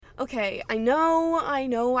Okay, I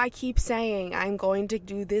know I keep saying I'm going to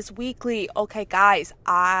do this weekly. Okay, guys,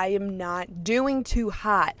 I am not doing too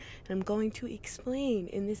hot. And I'm going to explain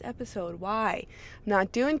in this episode why I'm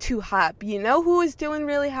not doing too hot. But you know who is doing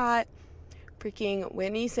really hot? Freaking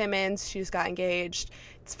Whitney Simmons. She just got engaged.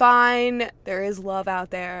 It's fine. There is love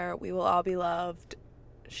out there. We will all be loved.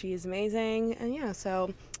 She is amazing. And yeah,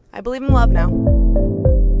 so I believe in love now.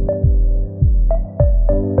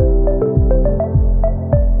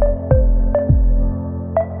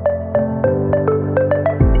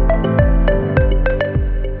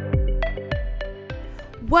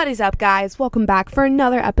 What is up, guys? Welcome back for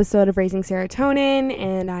another episode of Raising Serotonin,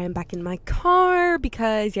 and I am back in my car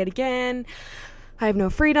because, yet again, I have no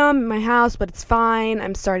freedom in my house, but it's fine.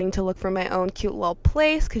 I'm starting to look for my own cute little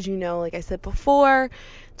place because, like I said before,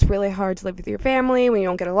 it's really hard to live with your family when you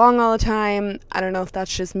don't get along all the time. I don't know if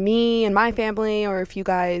that's just me and my family, or if you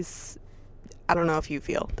guys, I don't know if you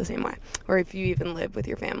feel the same way, or if you even live with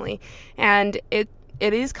your family. And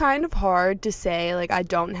it is kind of hard to say, I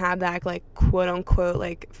don't have that, quote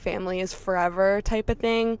unquote, family is forever type of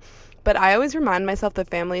thing. But I always remind myself that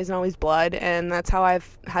family isn't always blood, and that's how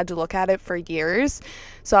I've had to look at it for years.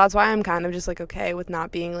 So that's why I'm kind of just, okay with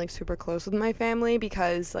not being, super close with my family,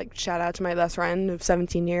 because, shout out to my best friend of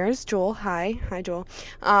 17 years, Jewel. Hi, Jewel.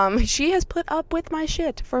 She has put up with my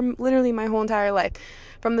shit for literally my whole entire life.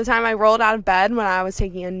 From the time I rolled out of bed when I was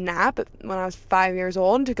taking a nap when I was 5 years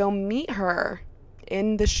old to go meet her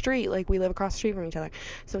in the street. We live across the street from each other.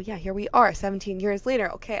 So yeah, here we are 17 years later.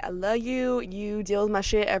 Okay, I love you. You deal with my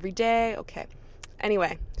shit every day. Okay.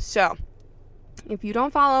 Anyway, so if you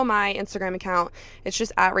don't follow my Instagram account, it's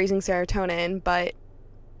just at Raising Serotonin. But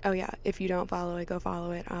oh yeah, if you don't follow it, go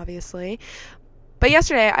follow it, obviously. But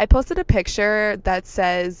yesterday I posted a picture that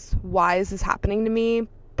says, "Why is this happening to me?"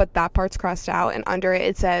 But that part's crossed out, and under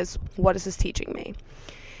it says, "What is this teaching me?"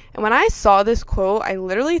 And when I saw this quote, I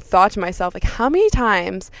literally thought to myself, how many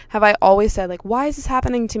times have I always said, why is this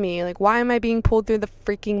happening to me? Why am I being pulled through the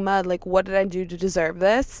freaking mud? What did I do to deserve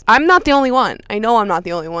this? I'm not the only one. I know I'm not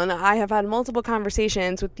the only one. I have had multiple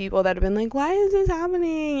conversations with people that have been why is this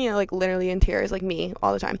happening? Literally in tears, me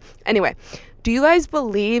all the time. Anyway, do you guys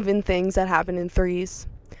believe in things that happen in threes?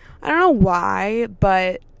 I don't know why,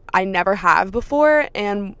 but I never have before.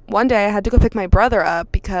 And one day I had to go pick my brother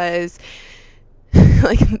up because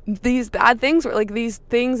these bad things were these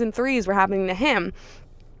things in threes were happening to him.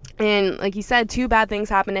 And he said, 2 bad things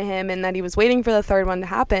happened to him, and that he was waiting for the third one to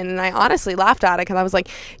happen. And I honestly laughed at it because I was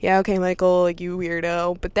yeah, okay, Michael, you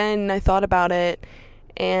weirdo. But then I thought about it,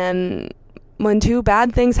 and when 2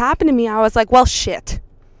 bad things happened to me, I was well, shit.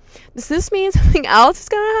 Does this mean something else is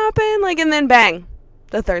going to happen? And then bang,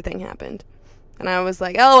 the third thing happened. And I was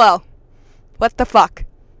LOL, what the fuck?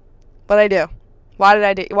 What'd I do?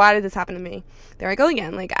 Why did this happen to me? There I go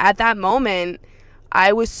again. At that moment,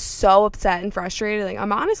 I was so upset and frustrated.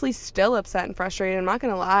 I'm honestly still upset and frustrated. I'm not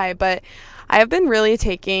going to lie. But I have been really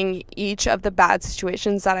taking each of the bad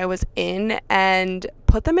situations that I was in and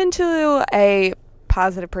put them into a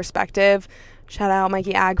positive perspective. Shout out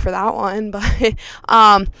Mikey Ag for that one.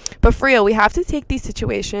 But for real, we have to take these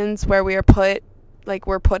situations where we are put,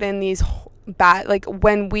 we're put in these bad,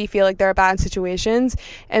 when we feel there are bad situations,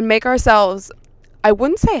 and make ourselves, I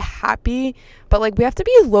wouldn't say happy, but we have to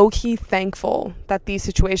be low-key thankful that these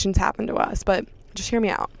situations happen to us. But just hear me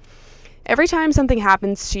out. Every time something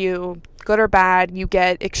happens to you, good or bad, you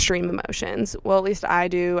get extreme emotions. Well, at least I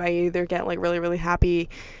do. I either get really, really happy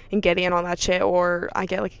and giddy and all that shit, or I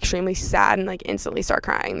get extremely sad and instantly start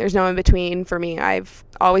crying. There's no in between for me. I've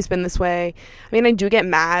always been this way. I mean, I do get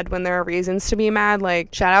mad when there are reasons to be mad.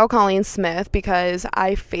 Shout out Colleen Smith, because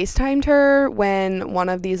I FaceTimed her when one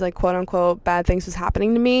of these quote unquote bad things was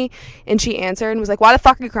happening to me, and she answered and was why the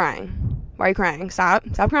fuck are you crying? Why are you crying? Stop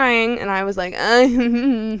crying. And I was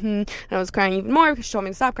and I was crying even more because she told me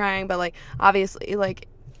to stop crying. But obviously,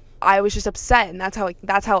 I was just upset, and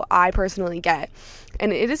that's how I personally get.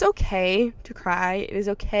 And it is okay to cry. It is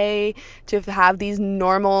okay to have these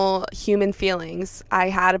normal human feelings I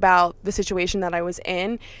had about the situation that I was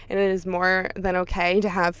in, and it is more than okay to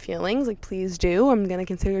have feelings. Please do. I'm gonna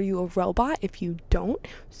consider you a robot if you don't.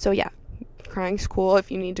 So yeah. Crying's cool.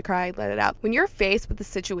 If you need to cry, let it out. When you're faced with a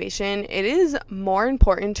situation, it is more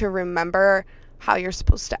important to remember how you're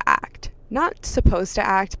supposed to act. Not supposed to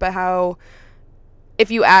act, but how if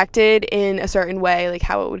you acted in a certain way, like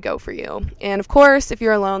how it would go for you. And of course, if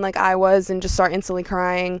you're alone like I was and just start instantly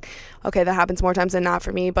crying, okay, that happens more times than not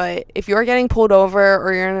for me. But if you're getting pulled over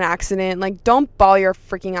or you're in an accident, like don't bawl your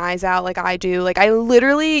freaking eyes out like I do. Like I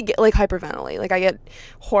literally get like hyperventilate. Like I get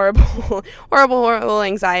horrible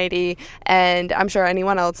anxiety, and I'm sure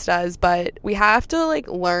anyone else does. But we have to like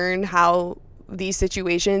learn how these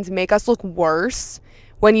situations make us look worse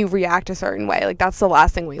when you react a certain way. Like that's the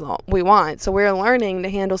last thing we want. So we're learning to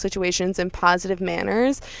handle situations in positive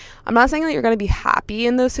manners. I'm not saying that you're going to be happy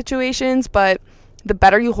in those situations, but the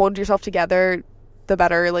better you hold yourself together, the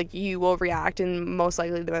better like you will react, and most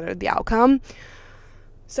likely the better the outcome.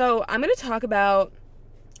 So I'm going to talk about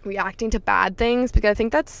reacting to bad things, because I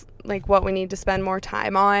think that's like what we need to spend more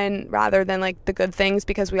time on rather than like the good things,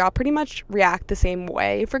 because we all pretty much react the same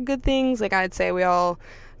way for good things. Like I'd say we all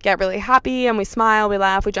get really happy and we smile, we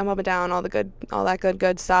laugh, we jump up and down, all that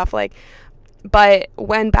good stuff. Like, but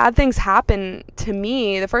when bad things happen to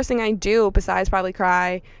me, the first thing I do besides probably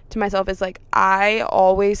cry to myself is like, I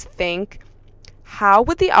always think, how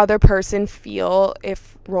would the other person feel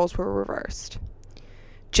if roles were reversed?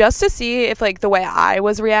 Just to see if like the way I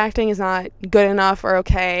was reacting is not good enough or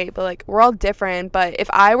okay, but like we're all different. But if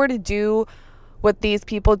I were to do what these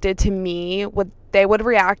people did to me, they would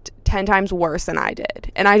react 10 times worse than I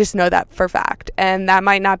did. And I just know that for fact. And that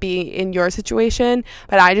might not be in your situation,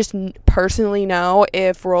 but I just personally know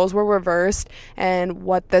if roles were reversed and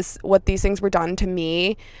what these things were done to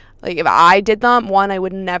me, like if I did them, one, I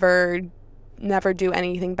would never do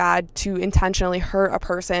anything bad to intentionally hurt a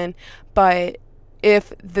person. But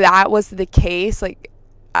if that was the case, like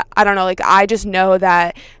I don't know, like I just know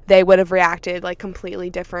that they would have reacted like completely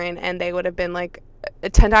different, and they would have been like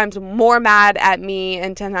 10 times more mad at me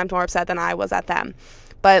and 10 times more upset than I was at them.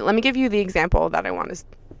 But let me give you the example that I want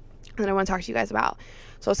to talk to you guys about.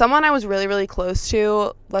 So someone I was really, really close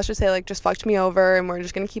to, let's just say like just fucked me over, and we're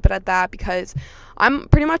just going to keep it at that because I'm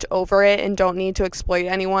pretty much over it and don't need to exploit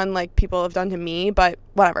anyone like people have done to me, but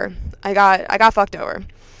whatever. I got fucked over.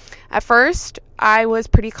 At first, I was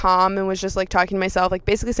pretty calm and was just like talking to myself, like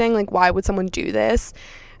basically saying like, why would someone do this?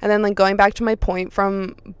 And then like going back to my point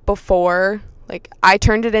from before, like I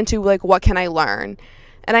turned it into like, what can I learn?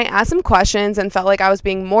 And I asked some questions and felt like I was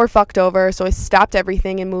being more fucked over. So I stopped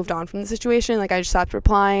everything and moved on from the situation. Like I just stopped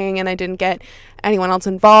replying, and I didn't get anyone else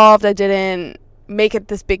involved. I didn't make it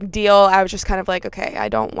this big deal. I was just kind of like, okay, I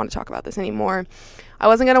don't want to talk about this anymore. I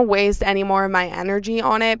wasn't going to waste any more of my energy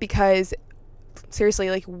on it, because seriously,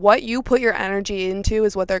 like what you put your energy into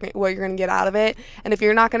is what you're going to get out of it. And if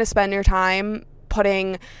you're not going to spend your time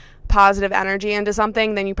putting positive energy into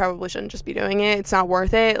something, then you probably shouldn't just be doing it. It's not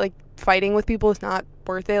worth it. Like fighting with people is not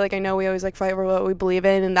worth it. Like I know we always like fight over what we believe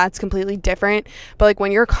in, and that's completely different. But like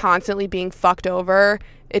when you're constantly being fucked over,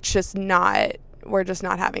 it's just not, we're just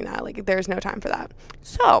not having that. Like there's no time for that.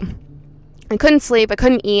 So I couldn't sleep. I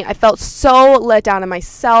couldn't eat. I felt so let down in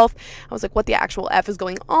myself. I was like, what the actual F is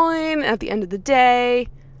going on? And at the end of the day,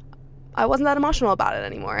 I wasn't that emotional about it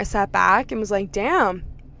anymore. I sat back and was like, damn,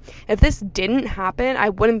 if this didn't happen, I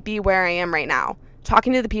wouldn't be where I am right now.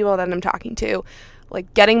 Talking to the people that I'm talking to,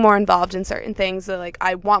 like getting more involved in certain things that like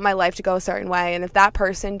I want my life to go a certain way. And if that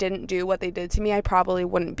person didn't do what they did to me, I probably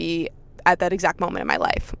wouldn't be at that exact moment in my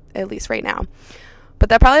life, at least right now. But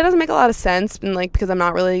that probably doesn't make a lot of sense, and like because I'm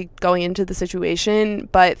not really going into the situation.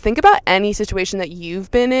 But think about any situation that you've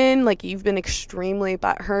been in, like you've been extremely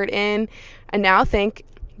butthurt in, and now think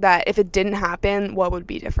that if it didn't happen, what would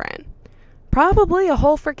be different? Probably a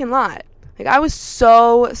whole freaking lot. Like I was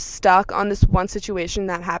so stuck on this one situation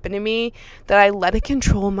that happened to me that I let it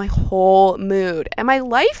control my whole mood and my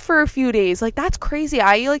life for a few days. Like that's crazy.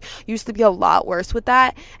 I like used to be a lot worse with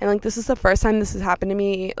that, and like this is the first time this has happened to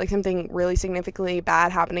me, like something really significantly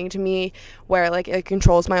bad happening to me where like it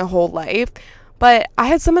controls my whole life. But I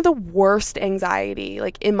had some of the worst anxiety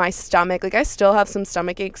like in my stomach. Like I still have some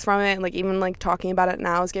stomach aches from it, and like even like talking about it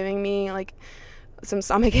now is giving me like some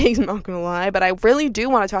stomach aches, I'm not gonna lie, but I really do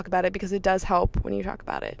want to talk about it because it does help when you talk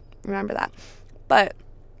about it. Remember that. But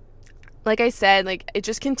like I said, like it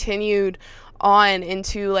just continued on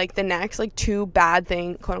into like the next like two bad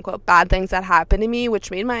thing, quote unquote bad things that happened to me,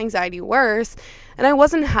 which made my anxiety worse. And I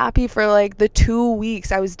wasn't happy for like the 2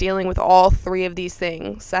 weeks I was dealing with all three of these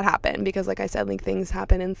things that happened, because like I said, like things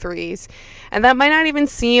happen in threes, and that might not even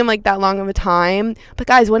seem like that long of a time. But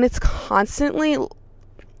guys, when it's constantly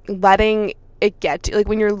letting it get to, like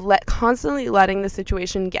when you're constantly letting the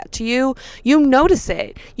situation get to you, you notice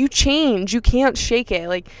it, you change, you can't shake it.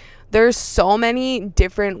 Like there's so many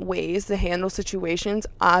different ways to handle situations,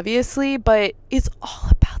 obviously, but it's all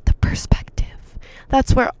about the perspective.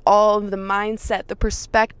 That's where all of the mindset, the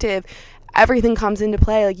perspective, everything comes into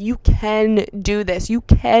play. Like, you can do this. You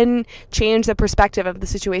can change the perspective of the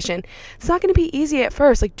situation. It's not going to be easy at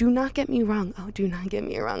first. Like, do not get me wrong. Oh, do not get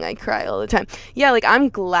me wrong. I cry all the time. Yeah, like, I'm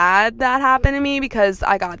glad that happened to me because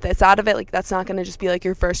I got this out of it. Like, that's not going to just be, like,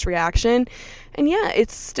 your first reaction. And yeah,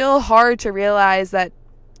 it's still hard to realize that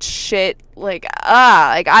shit, like,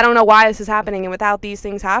 I don't know why this is happening. And without these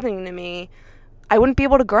things happening to me, I wouldn't be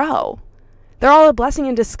able to grow. They're all a blessing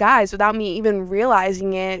in disguise without me even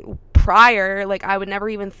realizing it prior. Like, I would never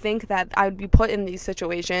even think that I would be put in these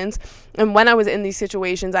situations. And when I was in these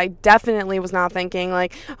situations, I definitely was not thinking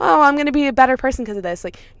like, oh, I'm going to be a better person because of this.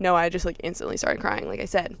 Like, no, I just like instantly started crying, like I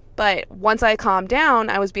said. But once I calmed down,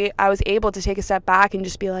 I was able to take a step back and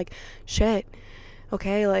just be like, shit,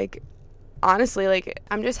 okay, like, honestly, like,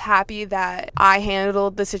 I'm just happy that I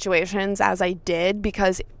handled the situations as I did,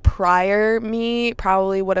 because prior me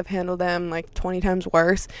probably would have handled them like 20 times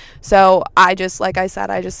worse. So I just, like I said,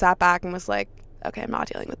 I just sat back and was like, okay, I'm not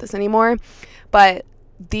dealing with this anymore. But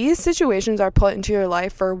these situations are put into your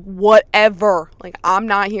life for whatever. Like, I'm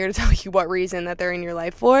not here to tell you what reason that they're in your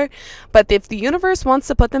life for, but if the universe wants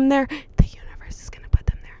to put them there, the universe is going to put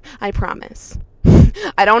them there. I promise.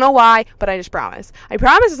 I don't know why, but I just promise. I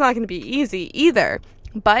promise it's not going to be easy either.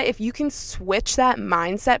 But if you can switch that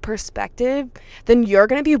mindset perspective, then you're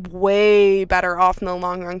going to be way better off in the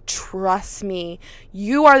long run. Trust me.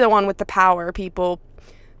 You are the one with the power, people.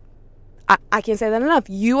 I can't say that enough.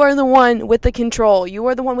 You are the one with the control. You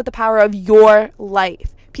are the one with the power of your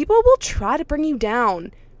life. People will try to bring you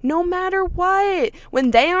down no matter what.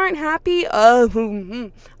 When they aren't happy,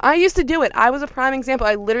 I used to do it. I was a prime example.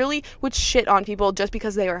 I literally would shit on people just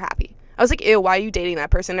because they were happy. I was like, ew, why are you dating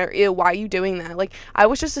that person? Or ew, why are you doing that? Like, I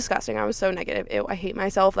was just disgusting. I was so negative. Ew, I hate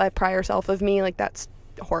myself. That prior self of me, like, that's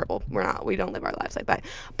horrible. We don't live our lives like that.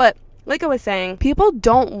 But like I was saying, people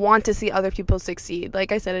don't want to see other people succeed.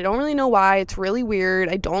 Like I said, I don't really know why. It's really weird.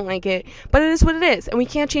 I don't like it. But it is what it is. And we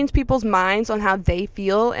can't change people's minds on how they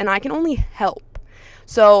feel. And I can only help.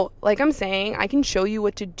 So, like I'm saying, I can show you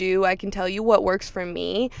what to do. I can tell you what works for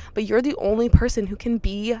me. But you're the only person who can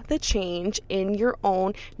be the change in your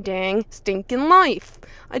own dang stinking life.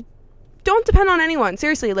 Don't depend on anyone.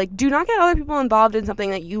 Seriously, like, do not get other people involved in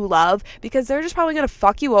something that you love, because they're just probably going to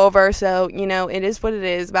fuck you over. So, you know, it is what it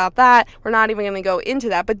is about that. We're not even going to go into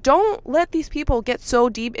that. But don't let these people get so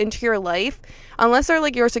deep into your life, unless they're,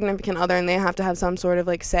 like, your significant other and they have to have some sort of,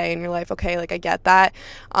 like, say in your life. Okay, like, I get that.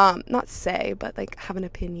 Not say, but, like, have an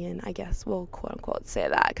opinion, I guess. We'll, quote-unquote, say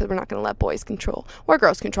that, because we're not going to let boys control or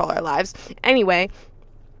girls control our lives. Anyway,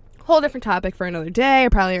 whole different topic for another day. I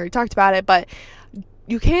probably already talked about it, but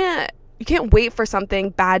you can't wait for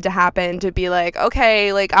something bad to happen to be like,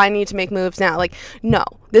 okay, like, I need to make moves now. Like, no,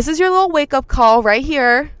 this is your little wake up call right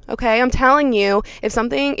here. Okay. I'm telling you,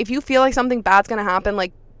 if you feel like something bad's going to happen,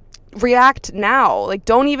 like, react now. Like,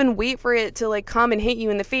 don't even wait for it to, like, come and hit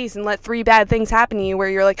you in the face and let 3 bad things happen to you where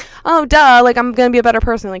you're like, oh, duh, like, I'm going to be a better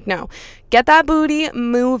person. Like, no, get that booty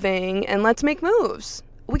moving and let's make moves.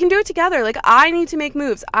 We can do it together. Like, I need to make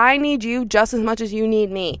moves. I need you just as much as you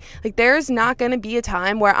need me. Like, there's not going to be a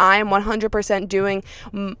time where I am 100% doing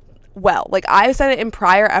well. Like, I've said it in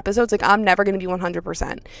prior episodes, like, I'm never going to be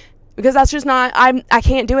 100%. Because that's just not, I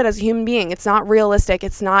can't do it as a human being. It's not realistic.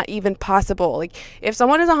 It's not even possible. Like, if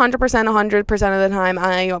someone is 100% 100% of the time,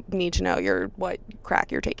 I need to know what crack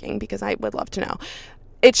you're taking, because I would love to know.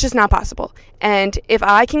 It's just not possible. And if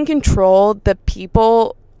I can control the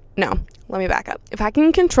people, no, let me back up. If I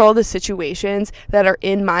can control the situations that are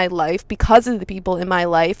in my life because of the people in my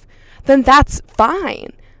life, then that's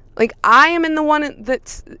fine. Like, I am the one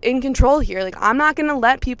that's in control here. Like, I'm not going to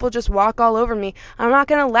let people just walk all over me. I'm not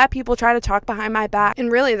going to let people try to talk behind my back. And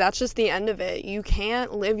really, that's just the end of it. You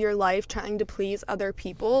can't live your life trying to please other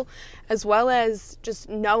people, as well as just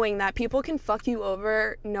knowing that people can fuck you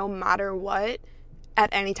over no matter what at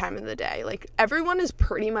any time of the day. Like, everyone is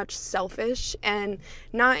pretty much selfish, and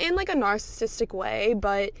not in like a narcissistic way,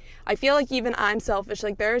 but I feel like even I'm selfish.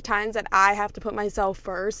 Like, there are times that I have to put myself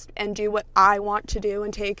first and do what I want to do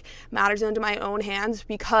and take matters into my own hands,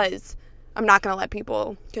 because I'm not going to let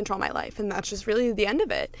people control my life. And that's just really the end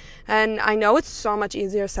of it. And I know it's so much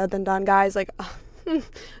easier said than done, guys. Like,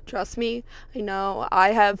 trust me, I know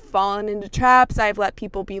I have fallen into traps. I've let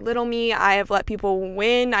people belittle me. I have let people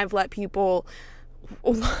win. I've let people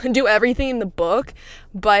do everything in the book,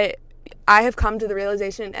 but I have come to the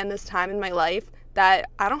realization in this time in my life that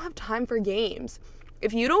I don't have time for games.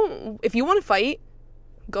 If you want to fight,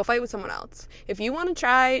 go fight with someone else. If you want to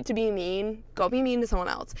try to be mean, go be mean to someone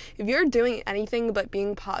else. If you're doing anything but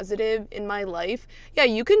being positive in my life, yeah,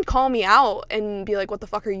 you can call me out and be like, what the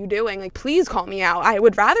fuck are you doing? Like, please call me out. I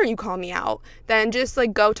would rather you call me out than just,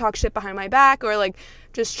 like, go talk shit behind my back or, like,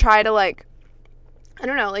 just try to, like, I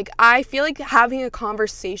don't know, like, I feel like having a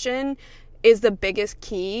conversation is the biggest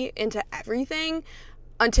key into everything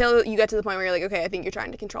until you get to the point where you're like, okay, I think you're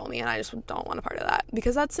trying to control me and I just don't want a part of that,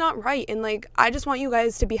 because that's not right. And, like, I just want you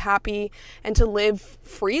guys to be happy and to live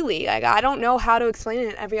freely. Like, I don't know how to explain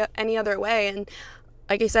it any other way. And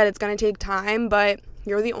like I said, it's going to take time, but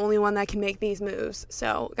you're the only one that can make these moves.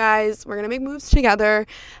 So, guys, we're going to make moves together,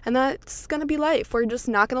 and that's going to be life. We're just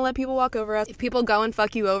not going to let people walk over us. If people go and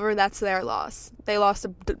fuck you over, that's their loss. They lost a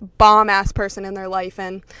bomb-ass person in their life,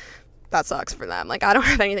 and that sucks for them. Like, I don't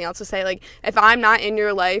have anything else to say. Like, if I'm not in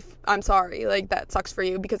your life, I'm sorry. Like, that sucks for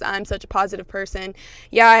you, because I'm such a positive person.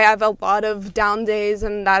 Yeah, I have a lot of down days,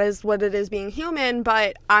 and that is what it is being human,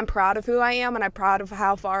 but I'm proud of who I am, and I'm proud of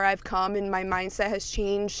how far I've come, and my mindset has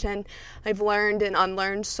changed, and I've learned and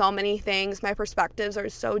unlearned so many things. My perspectives are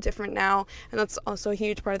so different now, and that's also a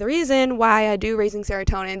huge part of the reason why I do Raising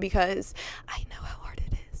Serotonin, because I know how hard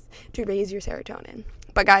it is to raise your serotonin.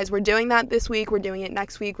 But, guys, we're doing that this week. We're doing it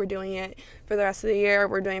next week. We're doing it for the rest of the year.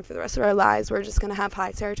 We're doing it for the rest of our lives. We're just going to have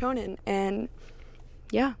high serotonin. And,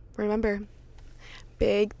 yeah, remember,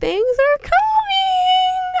 big things are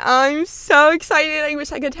coming. I'm so excited. I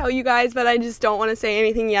wish I could tell you guys, but I just don't want to say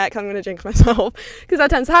anything yet because I'm going to jinx myself, because that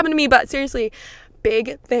tends to happen to me. But, seriously,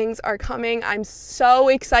 big things are coming. I'm so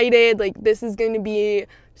excited. Like, this is going to be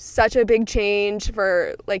such a big change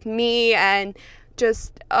for, like, me, and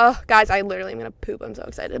just, guys, I literally am gonna poop. I'm so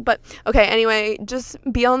excited. But okay, anyway, just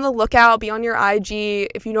be on the lookout. Be on your IG.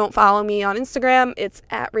 If you don't follow me on Instagram, it's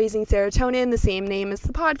at Raising Serotonin, the same name as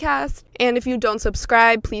the podcast. And if you don't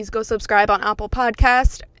subscribe, please go subscribe on Apple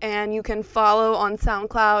Podcast, and you can follow on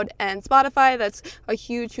SoundCloud and Spotify. That's a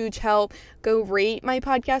huge, huge help. Go rate my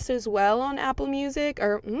podcast as well on Apple Music,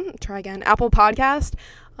 or Apple Podcast.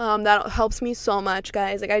 That helps me so much,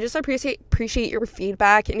 guys. Like, I just appreciate your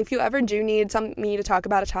feedback. And if you ever do need me to talk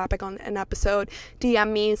about a topic on an episode,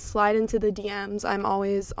 DM me, slide into the DMs. I'm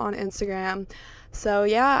always on Instagram. So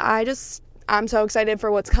yeah, I'm so excited for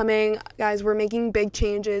what's coming. Guys, we're making big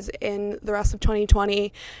changes in the rest of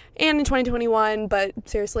 2020 and in 2021. But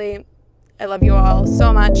seriously, I love you all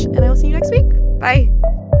so much, and I will see you next week. Bye.